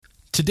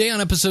Today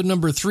on episode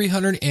number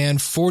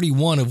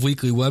 341 of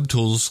Weekly Web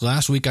Tools.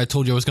 Last week I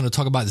told you I was going to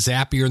talk about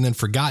Zapier and then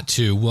forgot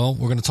to. Well,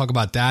 we're going to talk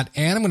about that,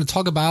 and I'm going to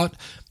talk about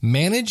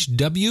Manage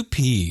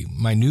WP,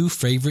 my new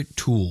favorite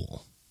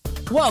tool.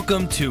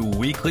 Welcome to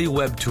Weekly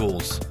Web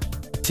Tools.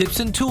 Tips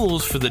and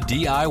tools for the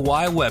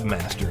DIY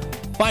webmaster.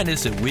 Find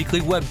us at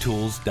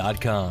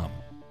weeklywebtools.com.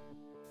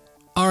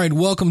 All right,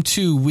 welcome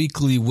to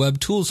Weekly Web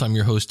Tools. I'm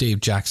your host, Dave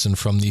Jackson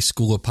from the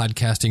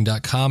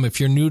schoolofpodcasting.com. If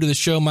you're new to the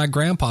show, my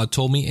grandpa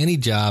told me any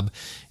job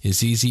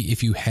is easy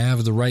if you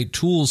have the right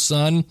tools,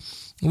 son.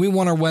 We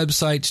want our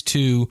websites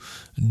to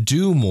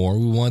do more.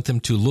 We want them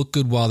to look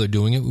good while they're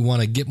doing it. We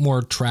want to get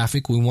more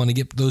traffic. We want to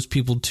get those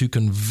people to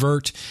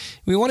convert.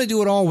 We want to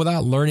do it all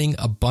without learning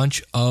a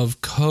bunch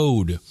of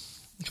code.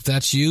 If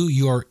that's you,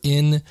 you are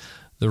in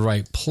the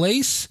right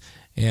place.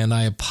 And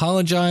I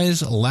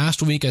apologize.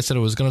 Last week I said I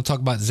was going to talk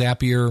about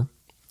Zapier,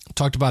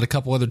 talked about a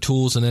couple other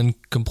tools, and then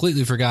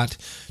completely forgot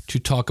to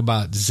talk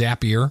about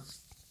Zapier.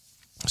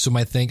 So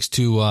my thanks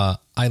to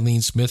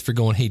Eileen Smith for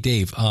going, hey,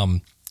 Dave,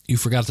 you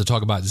forgot to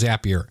talk about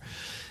Zapier.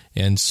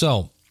 And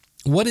so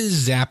what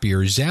is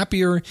Zapier?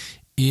 Zapier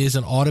is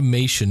an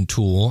automation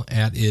tool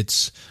at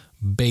its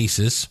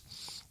basis,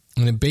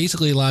 and it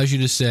basically allows you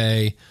to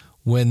say,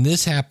 when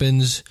this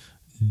happens,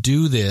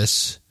 do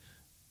this,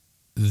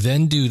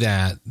 then do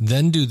that,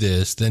 then do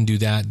this, then do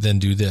that, then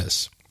do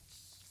this.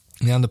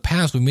 Now, in the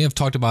past, we may have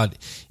talked about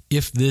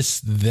if this,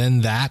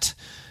 then that,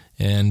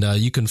 and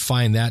you can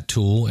find that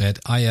tool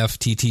at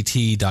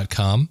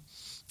ifttt.com,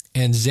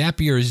 and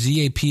Zapier,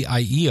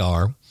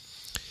 Z-A-P-I-E-R,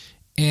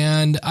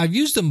 and I've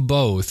used them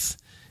both,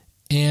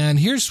 and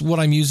here's what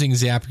I'm using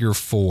Zapier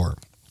for.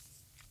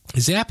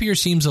 Zapier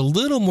seems a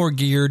little more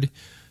geared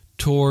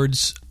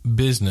towards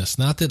business,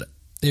 not that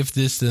if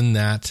this, then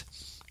that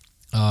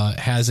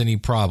has any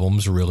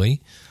problems,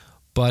 really.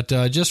 But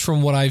just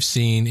from what I've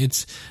seen,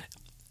 it's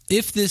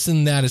if this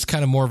and that is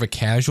kind of more of a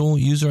casual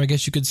user, I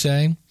guess you could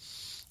say,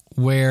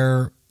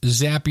 where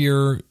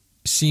Zapier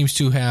seems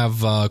to have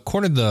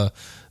cornered the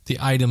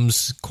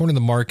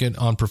market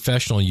on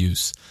professional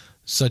use,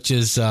 such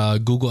as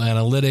Google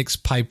Analytics,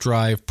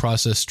 Pipedrive,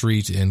 Process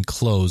Street, and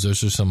Close.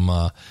 Those are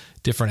some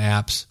different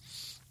apps.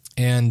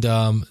 And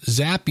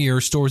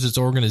Zapier stores its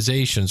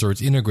organizations, or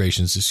its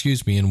integrations,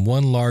 in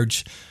one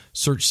large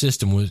search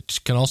system,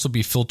 which can also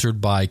be filtered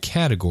by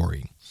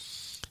category.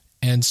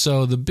 And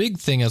so the big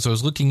thing, as I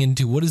was looking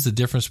into what is the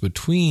difference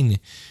between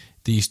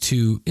these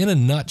two, in a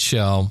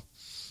nutshell,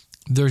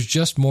 there's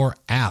just more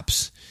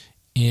apps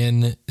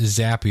in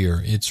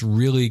Zapier. It's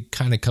really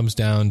kind of comes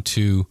down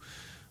to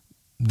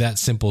that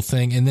simple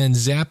thing. And then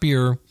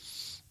Zapier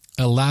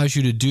allows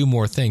you to do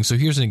more things. So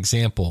here's an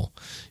example.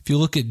 If you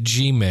look at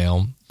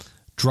Gmail,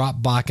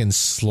 Dropbox, and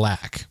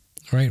Slack,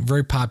 right?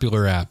 Very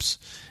popular apps.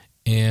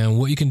 And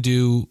what you can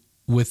do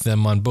with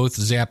them on both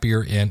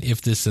Zapier and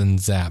If This Then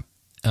That.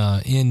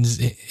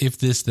 If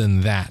This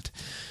Then That.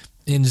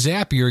 In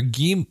Zapier,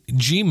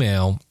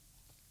 Gmail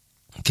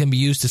can be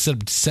used to set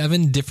up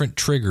 7 different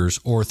triggers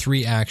or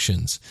 3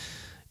 actions.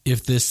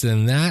 If This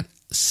Then That,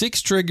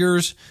 6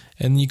 triggers,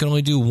 and you can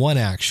only do 1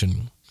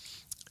 action.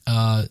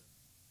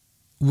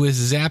 With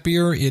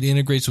Zapier, it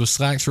integrates with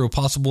Slack through a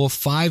possible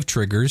 5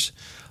 triggers,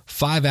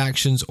 5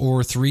 actions,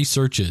 or 3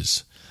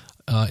 searches.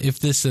 If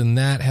This Then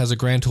That has a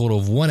grand total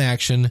of 1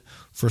 action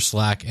for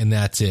Slack, and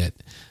that's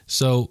it.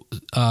 So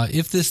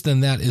If This Then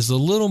That is a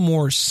little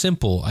more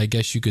simple, I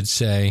guess you could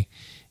say,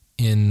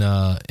 in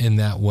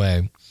that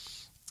way.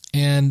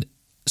 And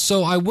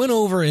so I went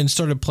over and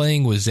started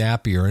playing with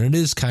Zapier, and it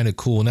is kind of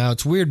cool. Now,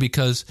 it's weird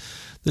because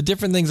the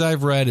different things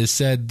I've read has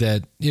said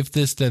that If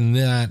This Then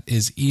That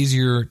is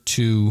easier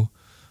to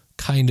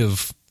kind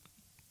of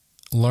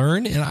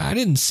learn, and I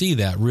didn't see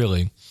that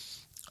really.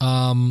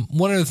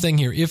 One other thing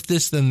here, If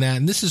This Then That,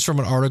 and this is from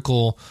an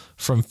article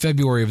from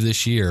February of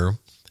this year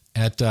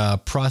at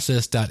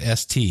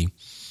process.st.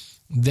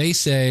 They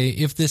say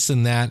If This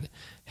Then That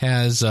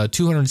has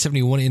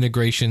 271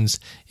 integrations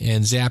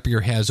and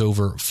Zapier has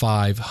over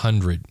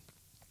 500.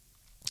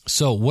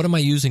 So what am I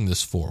using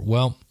this for?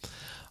 Well,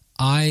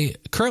 I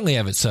currently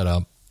have it set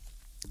up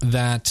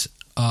that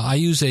I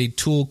use a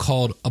tool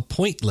called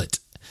Appointlet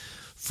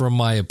for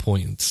my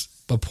appointments.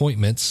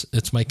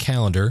 It's my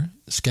calendar,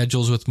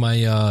 schedules with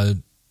my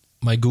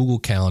my Google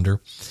Calendar,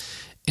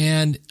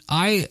 and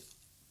I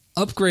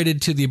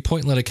upgraded to the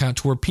Appointlet account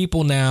to where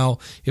people now,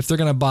 if they're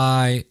going to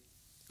buy,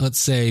 let's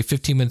say,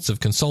 15 minutes of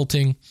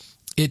consulting,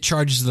 it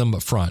charges them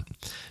up front.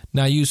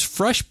 Now I use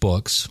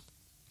FreshBooks,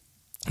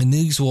 and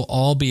these will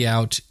all be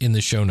out in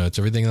the show notes.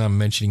 Everything that I'm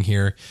mentioning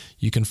here,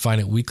 you can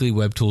find at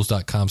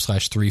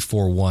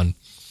weeklywebtools.com/341.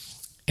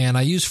 And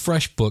I use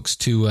FreshBooks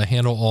to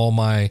handle all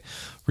my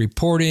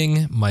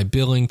reporting, my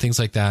billing, things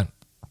like that.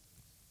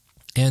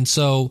 And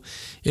so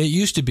it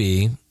used to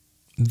be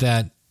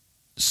that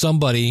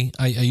I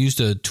used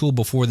a tool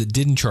before that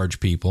didn't charge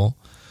people.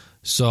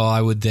 So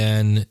I would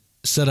then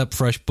set up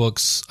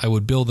FreshBooks, I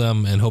would bill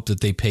them and hope that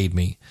they paid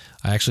me.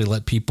 I actually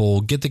let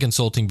people get the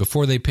consulting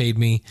before they paid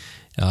me.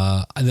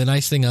 And the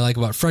nice thing I like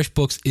about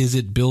FreshBooks is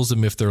it bills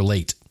them if they're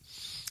late.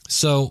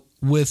 So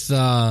with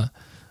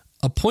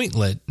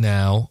Appointlet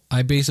now,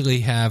 I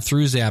basically have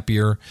through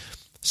Zapier,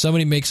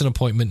 somebody makes an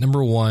appointment.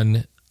 Number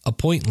one,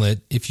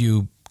 Appointlet, if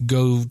you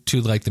go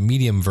to like the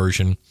medium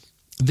version,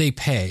 they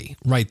pay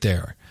right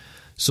there.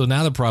 So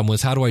now the problem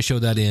was, how do I show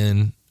that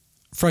in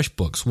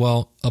FreshBooks?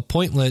 Well,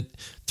 Appointlet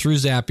through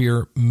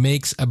Zapier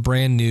makes a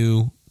brand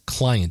new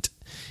client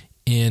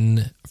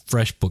in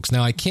FreshBooks.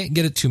 Now, I can't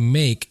get it to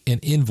make an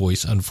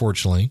invoice,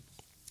 unfortunately,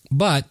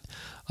 but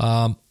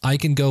I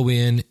can go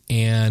in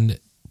and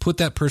put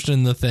that person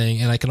in the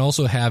thing, and I can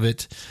also have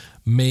it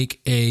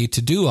make a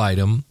to-do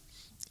item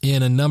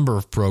in a number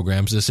of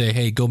programs to say,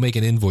 hey, go make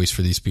an invoice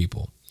for these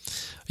people,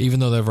 even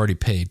though they've already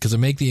paid, because I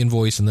make the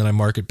invoice and then I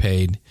mark it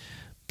paid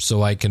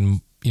so I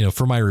can,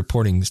 for my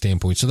reporting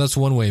standpoint. So that's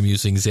one way I'm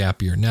using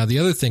Zapier. Now, the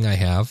other thing I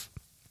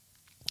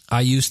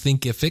use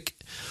Thinkific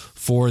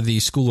for the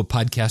School of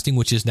Podcasting,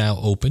 which is now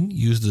open.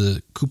 Use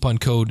the coupon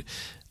code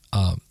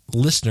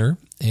LISTENER,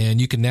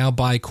 and you can now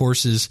buy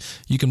courses.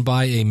 You can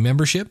buy a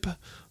membership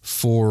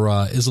for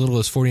as little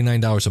as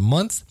 $49 a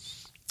month.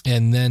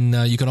 And then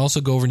you can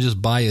also go over and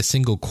just buy a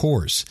single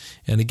course.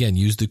 And again,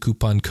 use the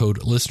coupon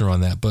code LISTENER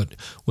on that. But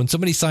when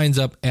somebody signs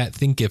up at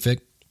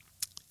Thinkific,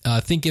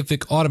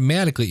 Thinkific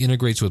automatically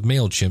integrates with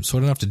MailChimp, so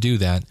I don't have to do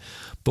that.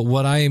 But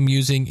what I am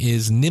using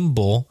is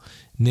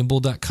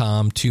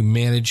Nimble.com to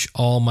manage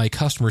all my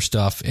customer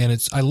stuff.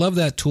 And I love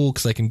that tool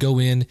because I can go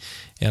in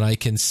and I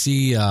can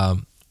see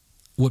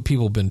what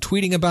people have been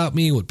tweeting about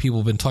me, what people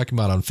have been talking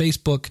about on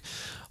Facebook.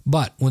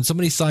 But when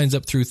somebody signs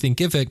up through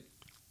Thinkific,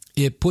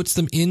 it puts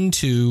them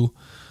into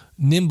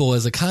Nimble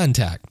as a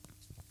contact.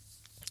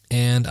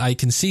 And I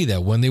can see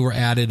that when they were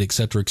added, et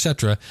cetera, et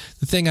cetera.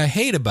 The thing I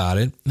hate about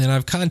it, and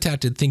I've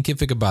contacted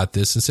Thinkific about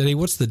this and said, hey,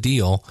 what's the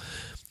deal?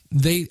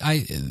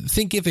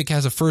 Thinkific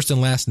has a first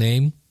and last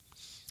name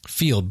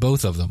field,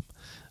 both of them.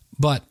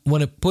 But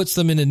when it puts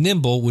them into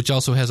Nimble, which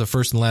also has a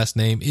first and last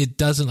name, it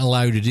doesn't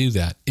allow you to do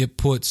that. It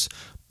puts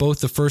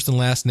both the first and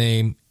last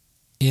name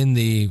in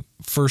the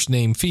first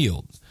name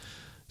field.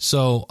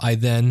 So I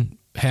then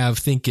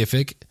have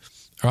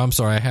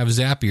I have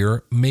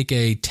Zapier make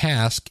a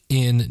task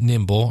in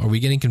Nimble. Are we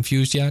getting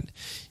confused yet?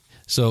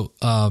 So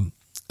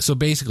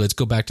basically, let's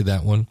go back to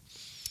that one.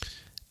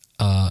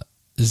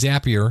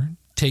 Zapier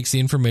takes the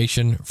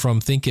information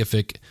from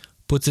Thinkific,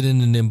 puts it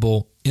into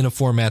Nimble in a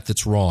format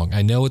that's wrong.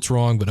 I know it's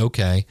wrong, but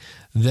okay.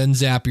 Then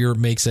Zapier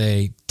makes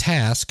a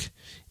task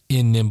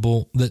in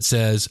Nimble that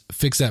says,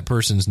 fix that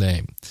person's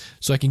name.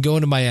 So I can go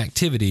into my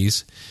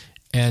activities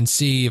and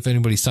see if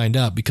anybody signed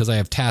up because I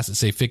have tasks that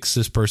say fix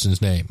this person's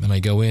name. And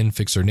I go in,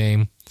 fix their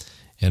name,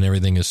 and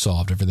everything is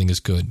solved. Everything is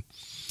good.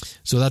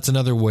 So that's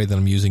another way that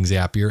I'm using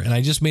Zapier. And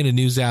I just made a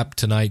new Zap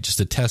tonight just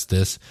to test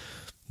this,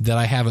 that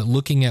I have it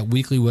looking at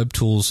Weekly Web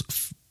Tools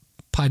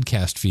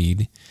podcast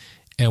feed.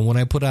 And when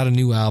I put out a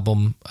new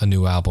album,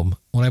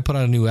 when I put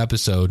out a new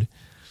episode,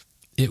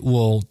 it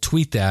will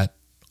tweet that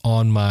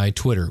on my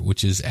Twitter,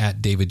 which is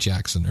at Dave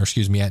Jackson.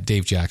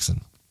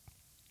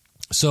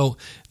 So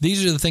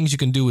these are the things you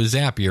can do with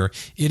Zapier.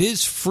 It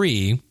is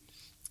free,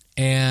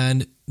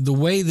 and the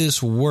way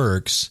this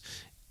works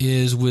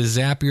is with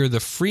Zapier, the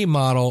free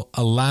model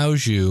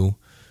allows you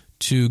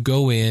to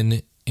go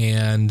in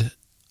and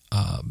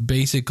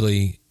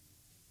basically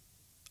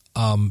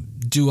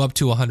do up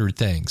to 100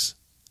 things.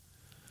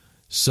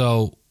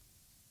 So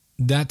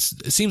it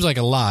seems like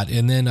a lot,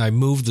 and then I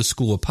moved the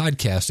School of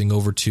Podcasting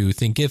over to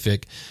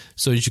Thinkific,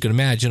 so as you can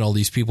imagine, all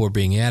these people are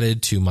being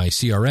added to my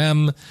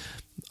CRM,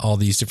 all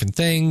these different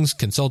things,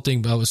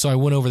 consulting. So I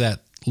went over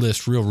that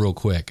list real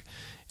quick.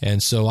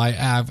 And so I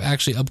have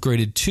actually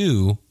upgraded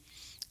to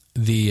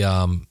the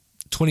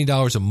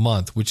 $20 a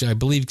month, which I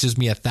believe gives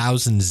me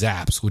 1,000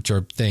 zaps, which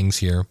are things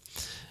here.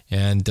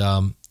 And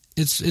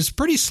it's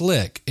pretty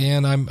slick,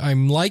 and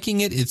I'm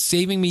liking it. It's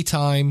saving me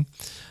time.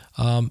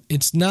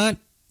 It's not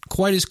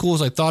quite as cool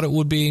as I thought it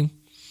would be.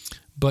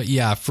 But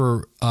yeah,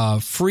 for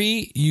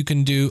free, you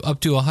can do up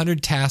to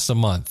 100 tasks a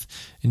month,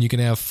 and you can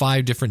have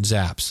 5 different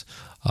zaps.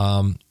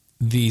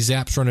 The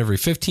zaps run every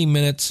 15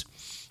 minutes,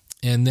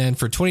 and then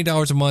for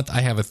 $20 a month,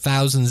 I have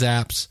 1,000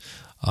 zaps.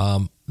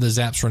 The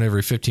zaps run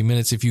every 15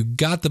 minutes. If you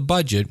got the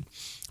budget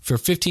for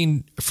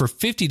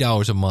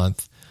 $50 a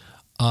month,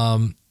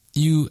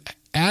 you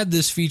add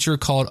this feature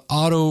called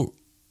auto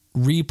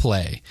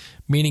replay,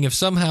 meaning if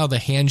somehow the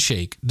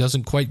handshake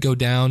doesn't quite go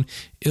down,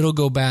 it'll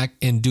go back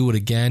and do it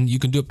again. You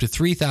can do up to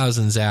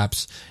 3,000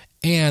 zaps,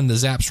 and the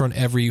zaps run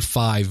every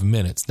 5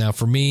 minutes. Now,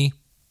 for me,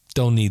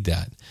 don't need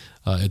that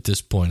at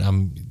this point.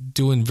 I'm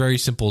doing very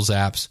simple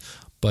zaps,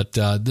 but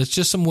there's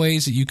just some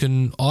ways that you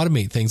can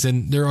automate things.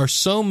 And there are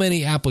so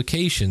many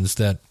applications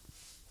that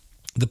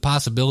the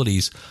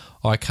possibilities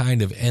are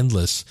kind of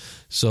endless.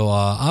 So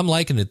I'm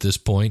liking it at this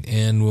point.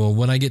 And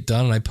when I get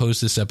done and I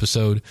post this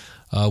episode,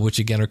 which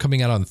again are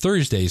coming out on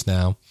Thursdays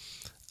now,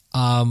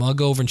 I'll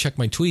go over and check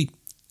my tweet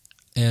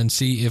and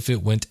see if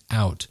it went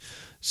out.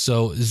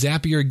 So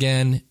Zapier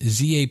again,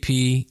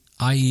 Zapier.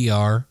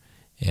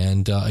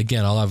 And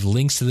again, I'll have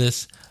links to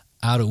this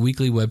out at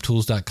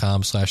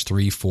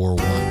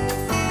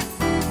weeklywebtools.com/341.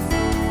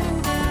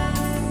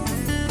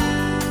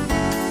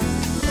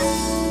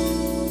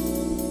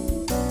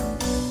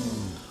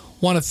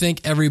 Want to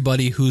thank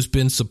everybody who's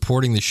been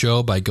supporting the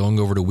show by going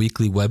over to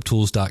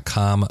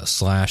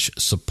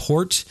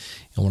weeklywebtools.com/support.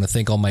 I want to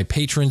thank all my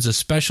patrons,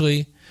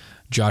 especially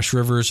Josh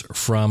Rivers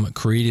from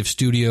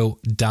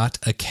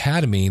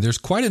creativestudio.academy. There's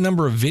quite a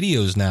number of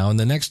videos now, and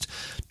the next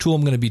tool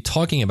I'm going to be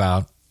talking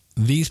about,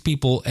 these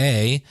people,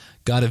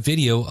 got a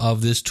video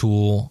of this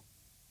tool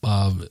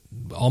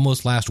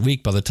almost last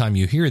week by the time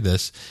you hear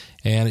this,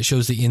 and it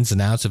shows the ins and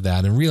outs of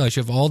that. And realize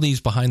you have all these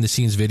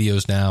behind-the-scenes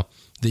videos now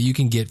that you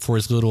can get for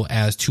as little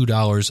as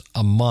 $2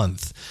 a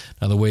month.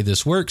 Now, the way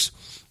this works,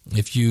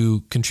 if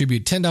you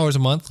contribute $10 a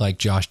month like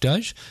Josh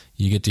does,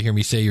 you get to hear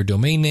me say your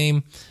domain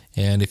name.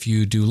 And if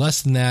you do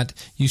less than that,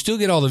 you still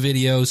get all the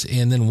videos,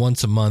 and then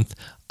once a month,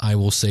 I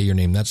will say your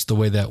name. That's the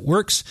way that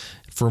works.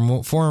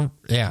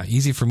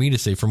 Easy for me to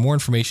say. For more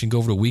information, go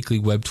over to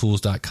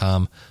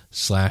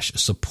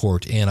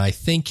weeklywebtools.com/support. And I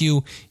thank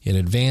you in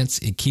advance.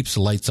 It keeps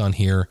the lights on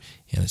here,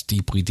 and it's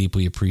deeply,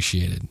 deeply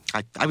appreciated.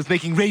 I was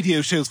making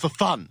radio shows for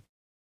fun.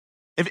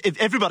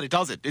 If everybody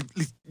does it,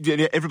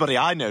 everybody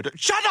I know does.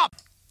 Shut up!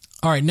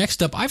 All right,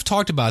 next up, I've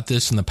talked about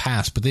this in the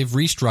past, but they've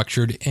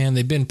restructured, and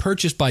they've been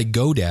purchased by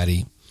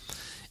GoDaddy.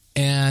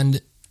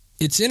 And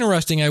it's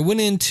interesting. I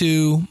went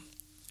into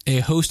a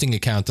hosting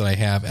account that I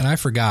have, and I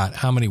forgot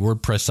how many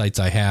WordPress sites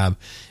I have,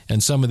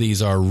 and some of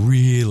these are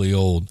really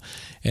old.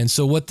 And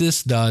so what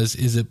this does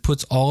is it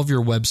puts all of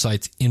your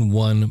websites in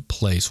one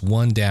place,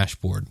 one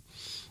dashboard.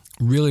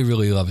 Really,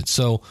 really love it.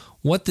 So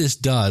what this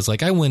does,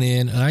 like I went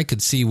in and I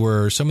could see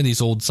where some of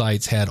these old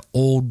sites had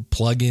old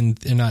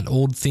plugins, and not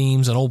old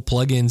themes, and old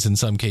plugins in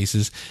some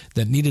cases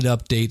that needed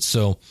updates.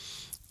 So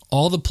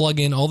all the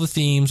plugin, all the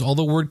themes, all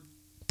the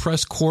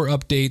WordPress core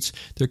updates,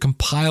 they're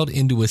compiled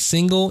into a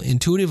single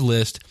intuitive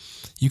list.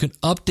 You can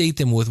update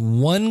them with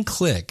one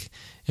click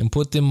and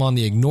put them on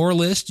the ignore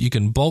list. You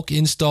can bulk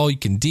install, you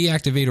can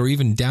deactivate or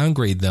even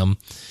downgrade them.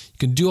 You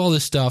can do all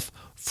this stuff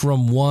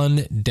from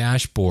one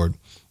dashboard.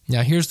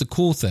 Now, here's the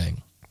cool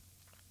thing.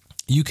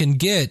 You can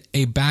get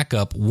a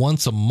backup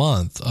once a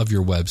month of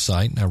your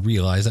website. Now,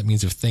 realize that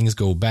means if things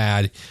go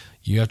bad,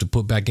 you have to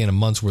put back in a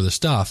month's worth of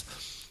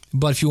stuff.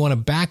 But if you want to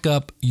back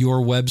up your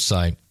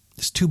website,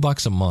 it's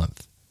 $2 a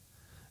month.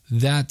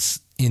 That's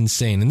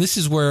insane. And this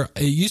is where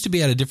it used to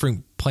be at a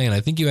different plan.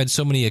 I think you had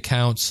so many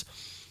accounts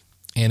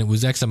and it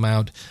was X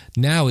amount.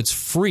 Now it's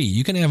free.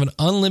 You can have an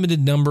unlimited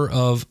number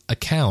of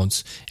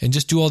accounts and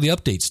just do all the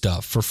update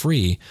stuff for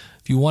free.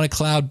 If you want a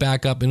cloud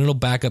backup, and it'll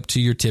back up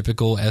to your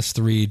typical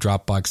S3,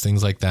 Dropbox,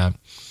 things like that.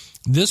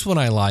 This one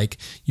I like.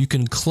 You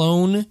can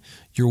clone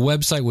your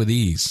website with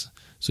ease.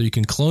 So you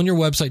can clone your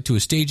website to a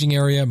staging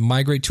area,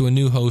 migrate to a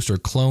new host, or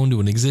clone to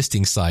an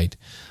existing site.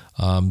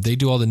 They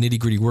do all the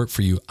nitty-gritty work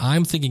for you.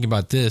 I'm thinking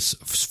about this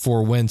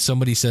for when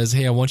somebody says,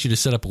 hey, I want you to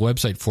set up a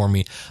website for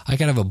me. I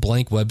can have a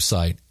blank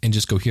website and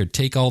just go here,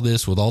 take all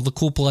this with all the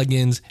cool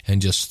plugins and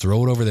just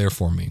throw it over there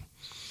for me.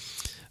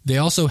 They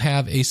also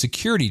have a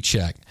security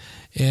check.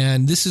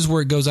 And this is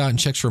where it goes out and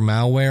checks for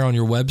malware on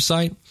your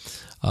website.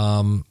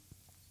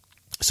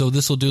 So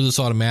this will do this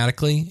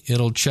automatically.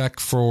 It'll check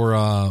for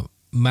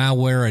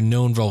malware and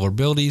known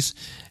vulnerabilities.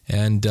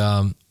 And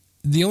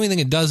the only thing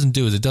it doesn't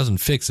do is it doesn't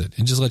fix it.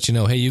 It just lets you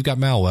know, hey, you've got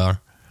malware.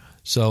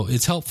 So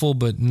it's helpful,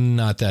 but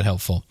not that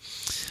helpful.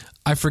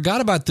 I forgot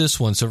about this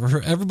one. So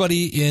for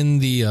everybody in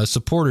the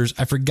supporters,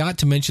 I forgot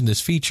to mention this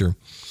feature.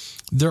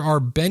 There are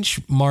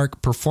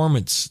benchmark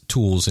performance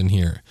tools in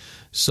here.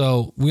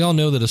 So we all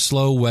know that a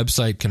slow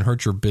website can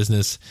hurt your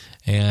business.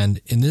 And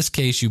in this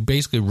case, you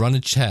basically run a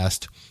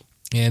test,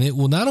 and it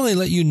will not only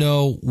let you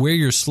know where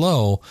you're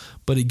slow,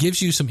 but it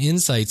gives you some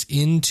insights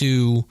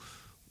into,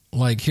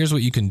 like, here's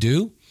what you can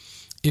do.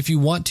 If you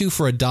want to,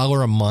 for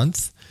 $1 a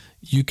month,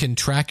 you can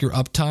track your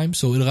uptime.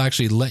 So it'll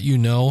actually let you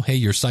know, hey,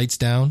 your site's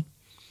down.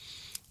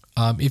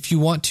 If you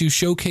want to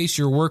showcase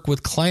your work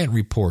with client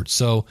reports,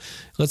 so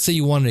let's say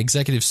you want an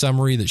executive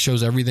summary that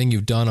shows everything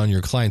you've done on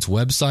your clients'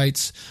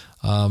 websites.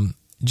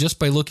 Just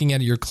by looking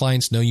at it, your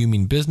clients know you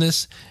mean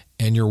business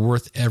and you're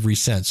worth every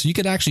cent. So you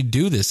could actually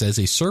do this as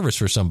a service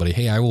for somebody.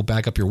 Hey, I will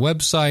back up your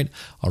website.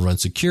 I'll run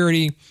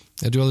security.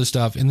 I'll do all this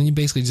stuff. And then you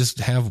basically just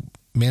have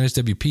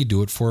ManageWP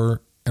do it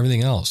for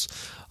everything else.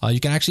 You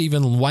can actually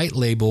even white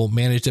label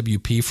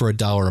ManageWP for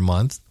 $1 a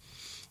month.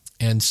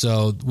 And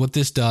so what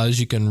this does,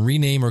 you can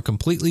rename or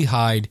completely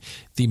hide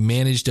the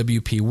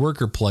ManageWP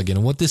Worker plugin.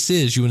 And what this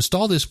is, you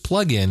install this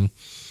plugin,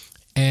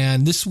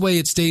 and this way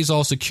it stays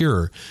all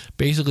secure.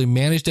 Basically,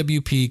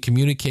 ManageWP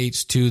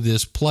communicates to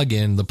this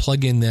plugin. The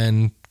plugin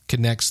then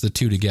connects the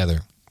two together.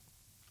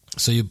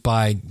 So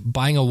by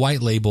buying a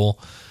white label,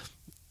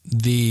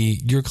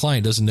 your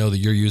client doesn't know that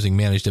you're using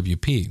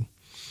ManageWP.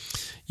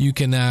 You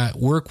can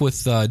work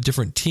with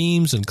different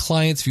teams and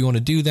clients if you want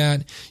to do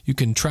that. You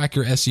can track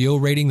your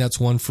SEO rating. That's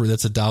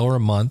 $1 a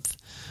month.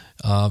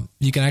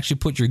 You can actually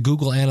put your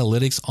Google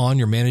Analytics on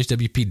your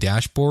ManageWP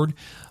dashboard.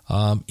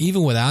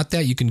 Even without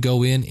that, you can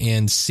go in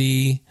and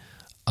see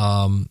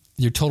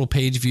your total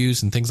page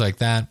views and things like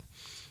that.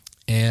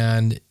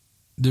 And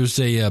there's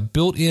a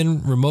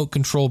built-in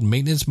remote-controlled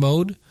maintenance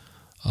mode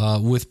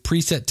with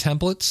preset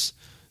templates.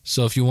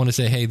 So if you want to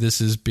say, hey,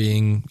 this is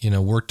being,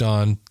 worked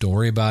on, don't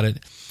worry about it.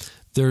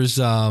 There's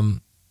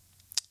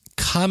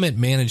comment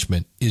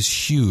management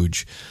is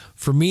huge.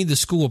 For me, the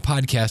School of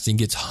Podcasting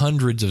gets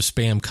hundreds of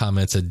spam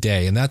comments a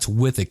day, and that's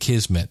with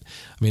Akismet.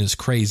 I mean, it's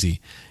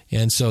crazy.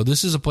 And so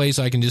this is a place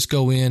I can just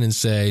go in and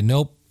say,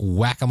 nope,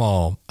 whack them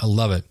all. I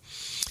love it.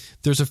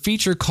 There's a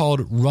feature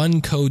called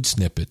Run Code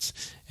Snippets,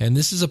 and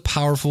this is a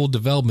powerful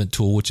development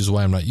tool, which is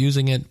why I'm not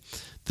using it,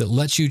 that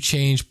lets you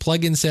change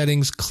plugin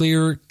settings,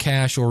 clear,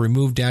 cache, or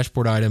remove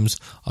dashboard items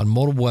on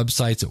multiple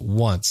websites at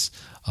once.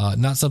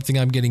 Not something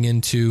I'm getting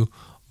into,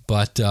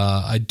 but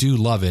I do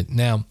love it.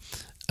 Now,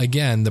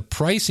 again, the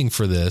pricing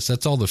for this,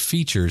 that's all the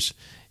features,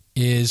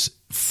 is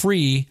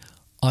free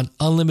on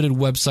unlimited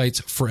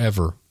websites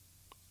forever.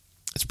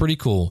 It's pretty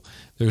cool.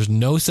 There's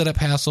no setup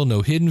hassle,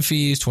 no hidden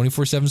fees,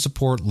 24/7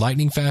 support,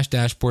 lightning fast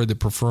dashboard that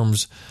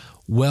performs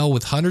well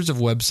with hundreds of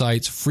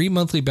websites, free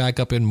monthly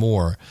backup, and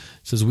more. It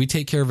says we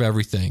take care of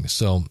everything.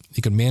 So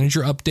you can manage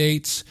your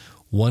updates,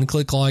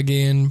 one-click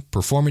login,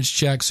 performance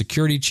checks,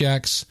 security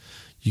checks.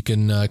 You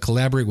can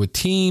collaborate with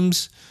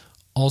teams,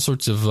 all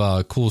sorts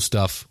of cool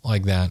stuff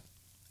like that.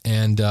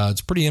 And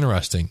it's pretty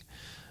interesting.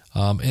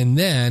 And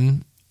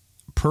then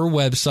per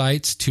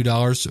website,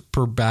 $2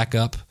 per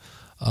backup.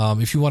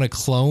 If you want to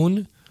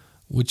clone,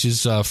 which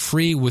is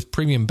free with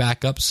premium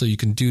backup, so you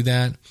can do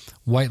that.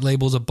 White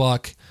label's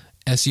 $1.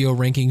 SEO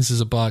rankings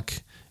is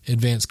 $1.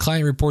 Advanced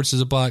client reports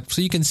is $1.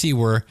 So you can see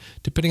where,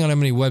 depending on how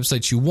many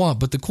websites you want.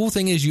 But the cool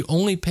thing is you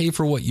only pay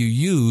for what you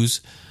use.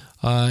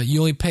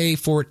 You only pay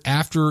for it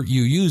after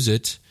you use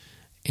it.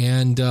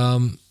 And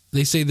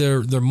they say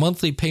their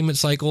monthly payment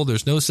cycle,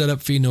 there's no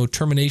setup fee, no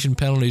termination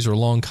penalties or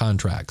long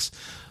contracts.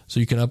 So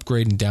you can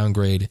upgrade and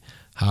downgrade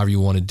however you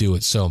want to do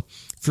it. So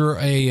if you're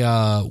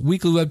a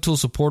Weekly Web Tool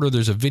supporter,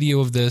 there's a video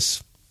of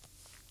this.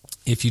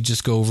 If you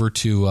just go over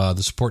to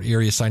the support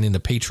area, sign into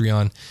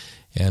Patreon,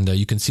 and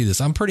you can see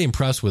this. I'm pretty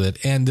impressed with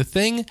it. And the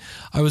thing,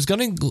 I was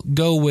going to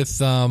go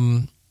with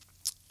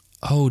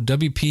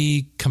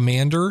WP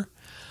Commander,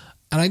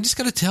 and I just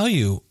got to tell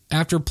you,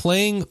 after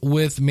playing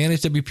with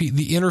Manage WP,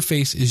 the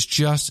interface is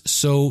just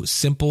so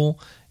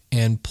simple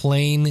and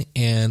plain,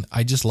 and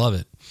I just love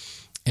it.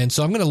 And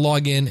so I'm going to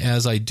log in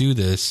as I do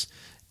this,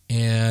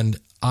 and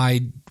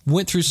I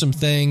went through some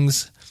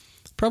things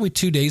probably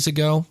 2 days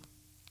ago,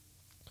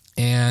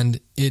 and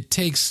it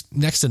takes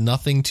next to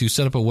nothing to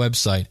set up a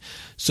website.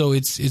 So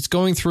it's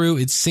going through,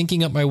 it's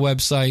syncing up my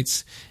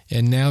websites,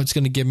 and now it's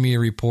going to give me a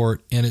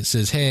report, and it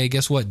says, hey,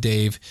 guess what,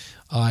 Dave?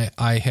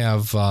 I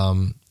have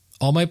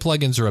all my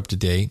plugins are up to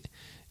date.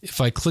 If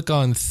I click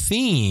on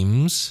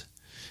themes,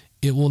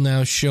 it will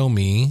now show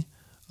me,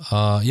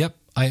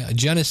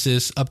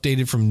 Genesis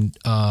updated from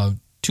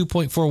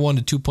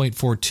 2.41 to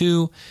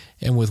 2.42,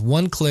 and with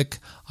one click,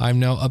 I'm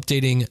now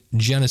updating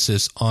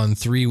Genesis on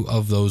 3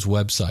 of those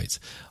websites.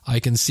 I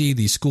can see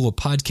the School of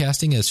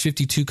Podcasting has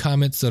 52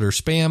 comments that are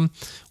spam.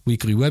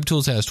 Weekly Web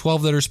Tools has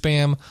 12 that are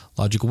spam.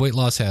 Logical Weight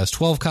Loss has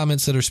 12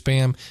 comments that are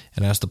spam.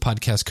 And Ask the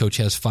Podcast Coach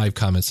has 5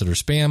 comments that are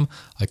spam.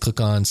 I click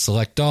on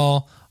Select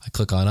All. I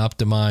click on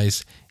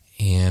Optimize,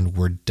 and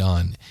we're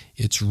done.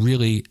 It's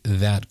really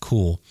that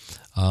cool.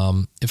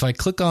 If I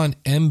click on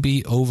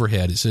MB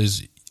Overhead, it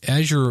says,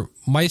 as your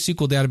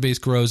MySQL database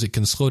grows, it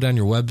can slow down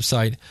your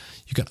website.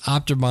 You can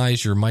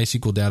optimize your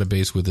MySQL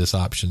database with this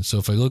option. So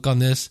if I look on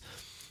this,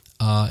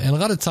 and a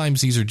lot of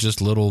times these are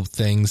just little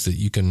things that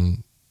you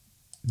can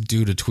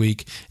do to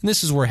tweak. And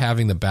this is where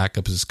having the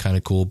backups is kind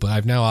of cool. But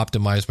I've now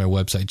optimized my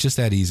website just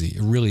that easy.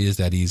 It really is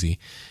that easy.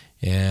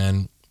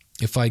 And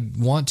if I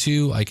want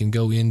to, I can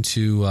go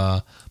into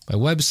my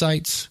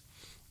websites,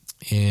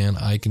 and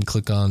I can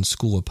click on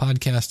School of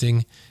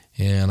Podcasting,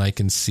 and I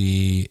can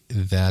see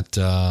that,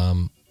 how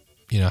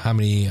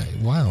many,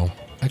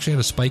 actually had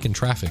a spike in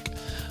traffic,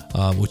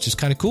 which is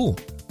kind of cool.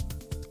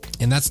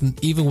 And that's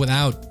even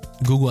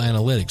without Google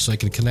Analytics. So I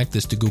can connect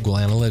this to Google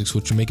Analytics,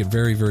 which will make it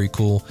very, very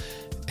cool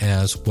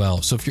as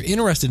well. So if you're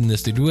interested in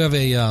this, they do have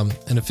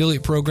an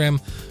affiliate program.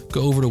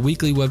 Go over to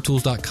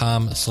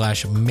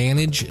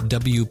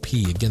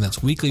weeklywebtools.com/managewp. Again, that's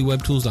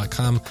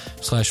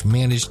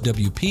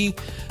weeklywebtools.com/managewp.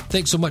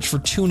 Thanks so much for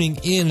tuning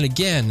in. And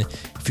again,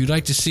 if you'd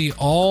like to see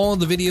all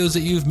the videos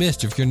that you've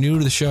missed, if you're new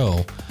to the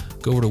show,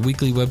 go over to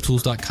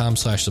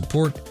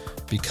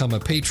weeklywebtools.com/support, become a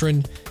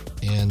patron,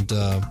 and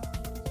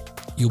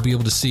you'll be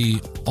able to see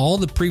all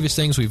the previous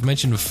things we've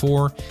mentioned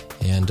before.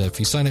 And if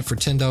you sign up for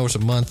 $10 a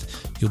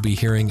month, you'll be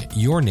hearing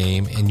your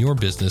name and your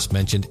business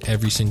mentioned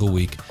every single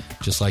week,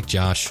 just like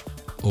Josh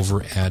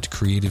over at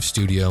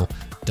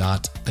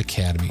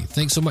creativestudio.academy.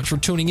 Thanks so much for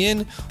tuning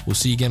in. We'll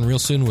see you again real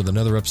soon with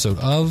another episode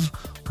of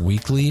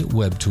Weekly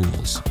Web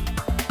Tools.